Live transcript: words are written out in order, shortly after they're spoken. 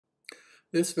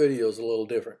This video is a little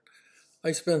different.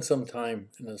 I spent some time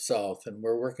in the South and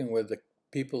we're working with the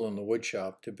people in the wood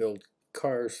shop to build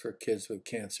cars for kids with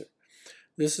cancer.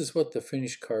 This is what the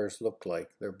finished cars look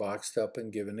like. They're boxed up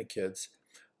and given to kids.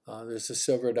 There's a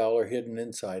silver dollar hidden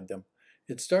inside them.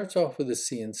 It starts off with a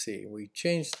CNC. We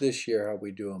changed this year how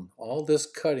we do them. All this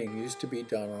cutting used to be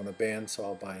done on a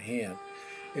bandsaw by hand.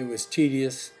 It was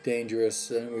tedious, dangerous,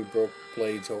 and we broke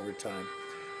blades over time.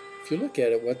 If you look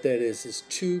at it, what that is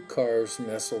two cars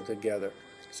nestled together.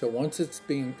 So once it's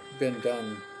been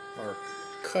done, or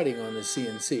cutting on the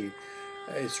CNC,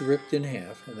 it's ripped in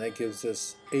half, and that gives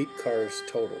us 8 cars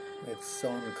total. It's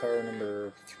on car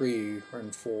number 3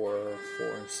 and 4, 4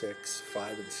 and 6,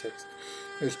 5 and 6.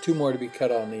 There's 2 more to be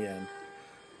cut on the end,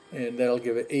 and that'll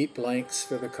give it 8 blanks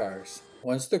for the cars.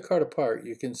 Once they're cut apart,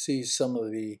 you can see some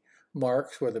of the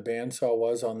marks where the bandsaw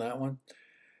was on that one.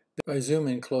 If I zoom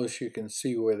in close, you can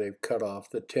see where they've cut off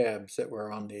the tabs that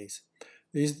were on these.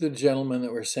 These are the gentlemen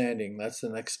that were sanding. That's the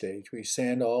next stage. We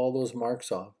sand all those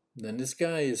marks off. Then this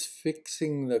guy is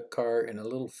fixing the car in a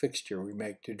little fixture we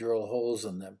make to drill holes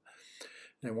in them.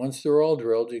 And once they're all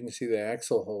drilled, you can see the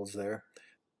axle holes there.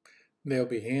 They'll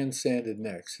be hand sanded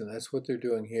next, and that's what they're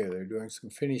doing here. They're doing some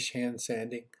finish hand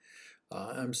sanding.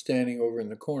 I'm standing over in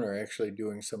the corner actually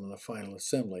doing some of the final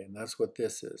assembly, and that's what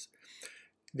this is.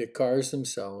 The cars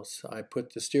themselves, I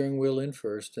put the steering wheel in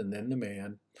first and then the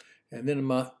man, and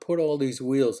then I put all these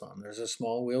wheels on. There's a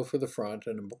small wheel for the front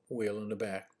and a wheel in the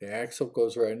back. The axle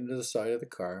goes right into the side of the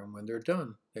car, and when they're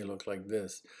done, they look like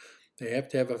this. They have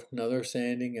to have another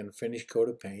sanding and a finished coat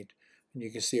of paint, and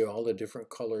you can see all the different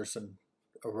colors and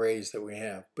arrays that we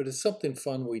have. But it's something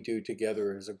fun we do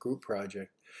together as a group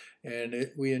project,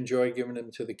 and we enjoy giving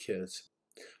them to the kids.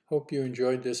 Hope you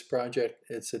enjoyed this project.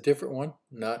 It's a different one,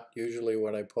 not usually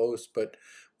what I post, but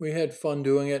we had fun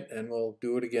doing it, and we'll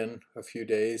do it again a few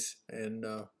days and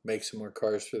make some more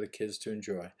cars for the kids to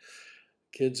enjoy.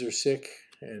 Kids are sick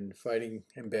and fighting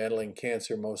and battling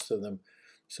cancer, most of them,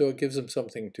 so it gives them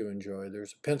something to enjoy.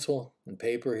 There's a pencil and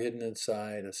paper hidden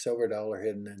inside, a silver dollar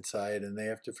hidden inside, and they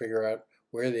have to figure out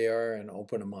where they are and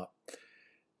open them up.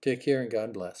 Take care and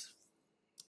God bless.